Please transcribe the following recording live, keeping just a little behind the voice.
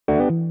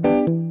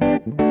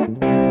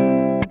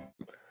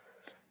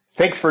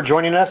Thanks for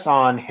joining us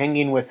on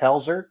Hanging with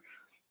Helzer.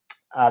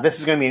 This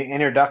is going to be an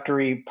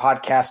introductory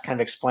podcast kind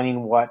of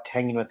explaining what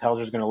Hanging with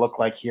Helzer is going to look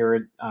like here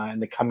in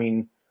the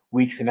coming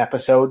weeks and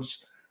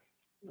episodes.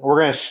 We're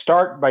going to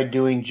start by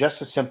doing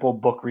just a simple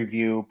book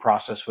review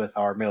process with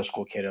our middle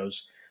school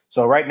kiddos.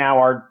 So right now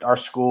our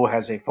school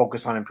has a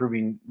focus on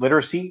improving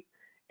literacy,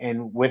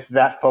 and with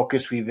that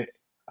focus we've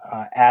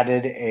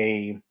added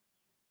a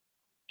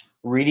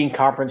reading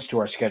conference to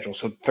our schedule.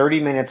 So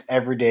 30 minutes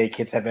every day,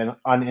 kids have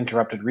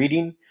uninterrupted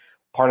reading.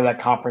 Part of that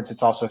conference,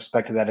 it's also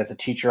expected that as a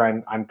teacher,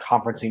 I'm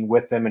conferencing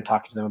with them and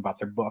talking to them about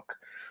their book.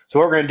 So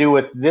what we're going to do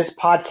with this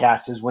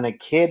podcast is when a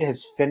kid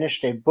has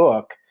finished a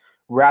book,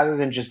 rather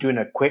than just doing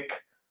a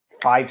quick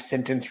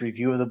 5-sentence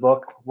review of the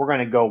book, we're going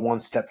to go one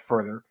step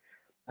further.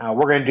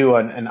 We're going to do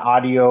an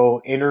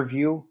audio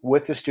interview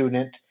with the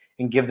student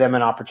and give them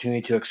an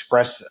opportunity to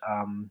express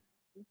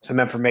some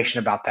information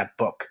about that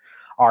book.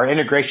 Our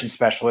integration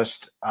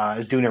specialist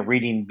is doing a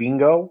reading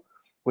bingo,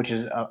 which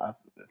is a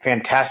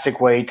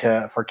fantastic way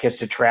for kids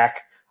to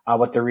track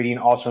what they're reading.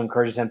 Also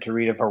encourages them to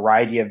read a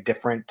variety of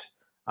different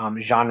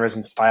genres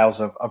and styles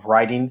of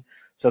writing.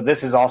 So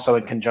this is also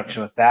in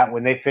conjunction with that.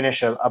 When they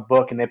finish a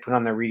book and they put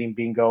on their reading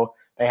bingo,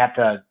 they have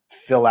to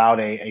fill out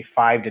a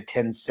 5 to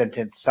 10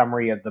 sentence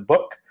summary of the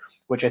book,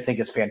 which I think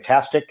is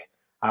fantastic.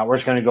 We're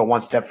just going to go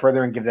one step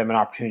further and give them an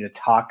opportunity to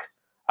talk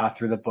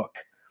through the book.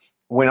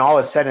 When all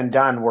is said and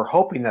done, we're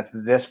hoping that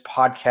this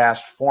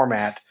podcast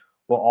format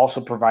will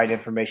also provide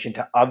information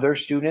to other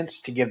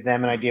students to give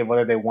them an idea of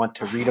whether they want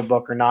to read a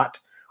book or not.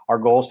 Our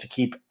goal is to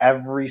keep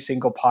every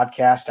single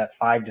podcast at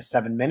 5 to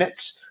 7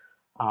 minutes.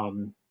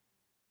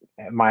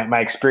 My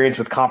experience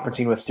with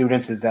conferencing with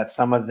students is that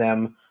some of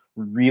them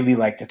really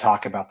like to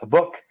talk about the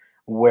book,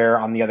 where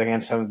on the other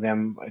hand, some of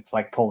them, it's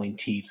like pulling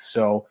teeth.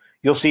 So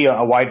you'll see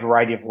a wide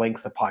variety of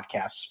lengths of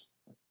podcasts.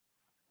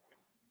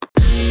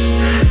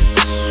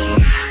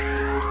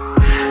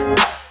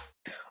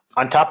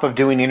 On top of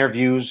doing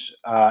interviews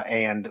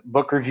and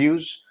book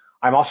reviews,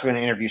 I'm also going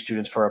to interview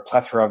students for a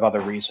plethora of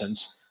other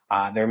reasons.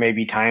 There may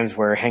be times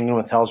where Hanging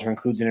with Helzer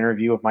includes an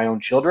interview with my own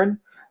children.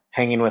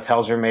 Hanging with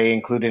Helzer may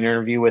include an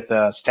interview with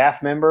a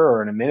staff member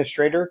or an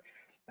administrator.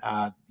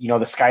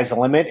 The sky's the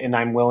limit, and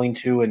I'm willing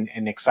to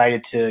and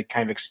excited to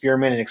kind of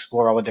experiment and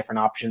explore all the different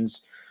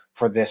options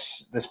for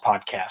this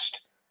podcast.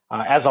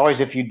 As always,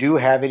 if you do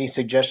have any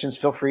suggestions,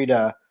 feel free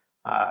to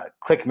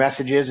click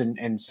messages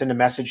and send a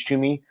message to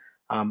me.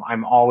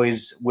 I'm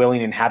always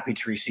willing and happy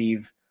to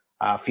receive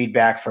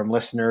feedback from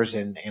listeners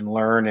and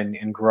learn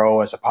and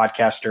grow as a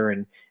podcaster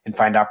and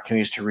find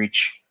opportunities to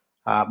reach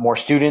more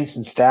students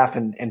and staff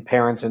and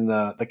parents in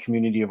the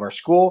community of our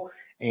school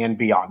and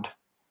beyond.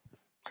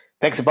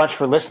 Thanks a bunch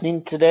for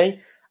listening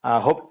today.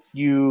 Hope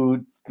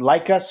you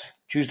like us,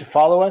 choose to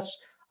follow us.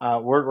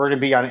 We're going to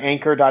be on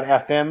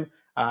anchor.fm.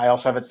 I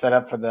also have it set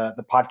up for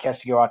the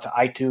podcast to go out to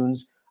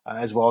iTunes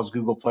as well as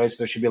Google Play. So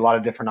there should be a lot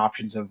of different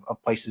options of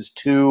places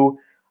to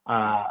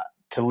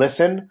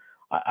listen.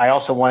 I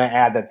also want to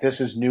add that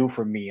this is new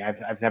for me.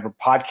 I've never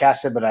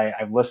podcasted, but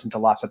I've listened to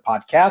lots of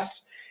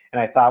podcasts,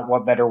 and I thought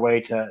what better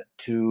way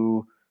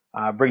to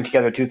bring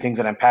together two things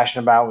that I'm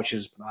passionate about, which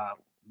is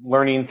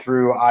learning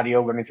through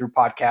audio, learning through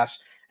podcasts,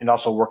 and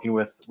also working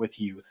with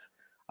youth.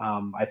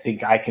 I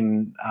think I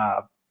can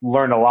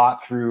learn a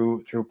lot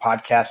through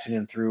podcasting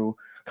and through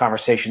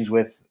conversations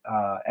with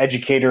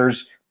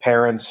educators,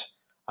 parents,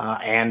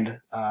 and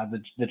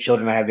the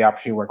children I have the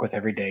opportunity to work with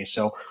every day.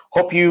 So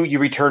hope you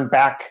return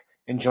back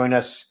and join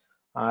us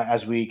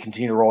as we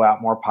continue to roll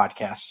out more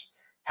podcasts.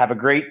 Have a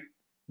great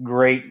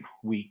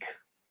week.